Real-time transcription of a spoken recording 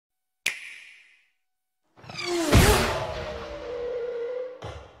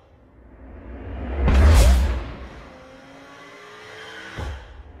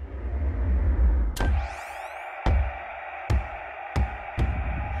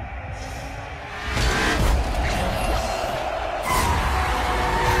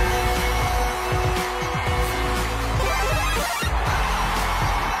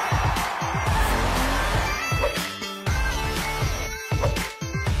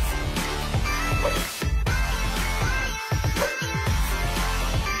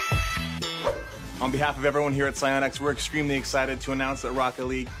On behalf of everyone here at Psyonix, we're extremely excited to announce that Rocket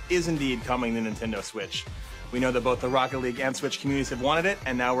League is indeed coming to Nintendo Switch. We know that both the Rocket League and Switch communities have wanted it,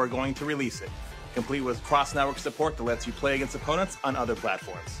 and now we're going to release it, complete with cross-network support that lets you play against opponents on other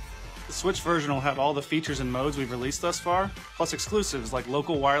platforms. The Switch version will have all the features and modes we've released thus far, plus exclusives like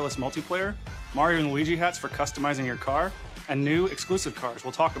local wireless multiplayer, Mario and Luigi hats for customizing your car, and new exclusive cars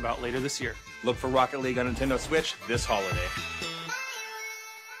we'll talk about later this year. Look for Rocket League on Nintendo Switch this holiday.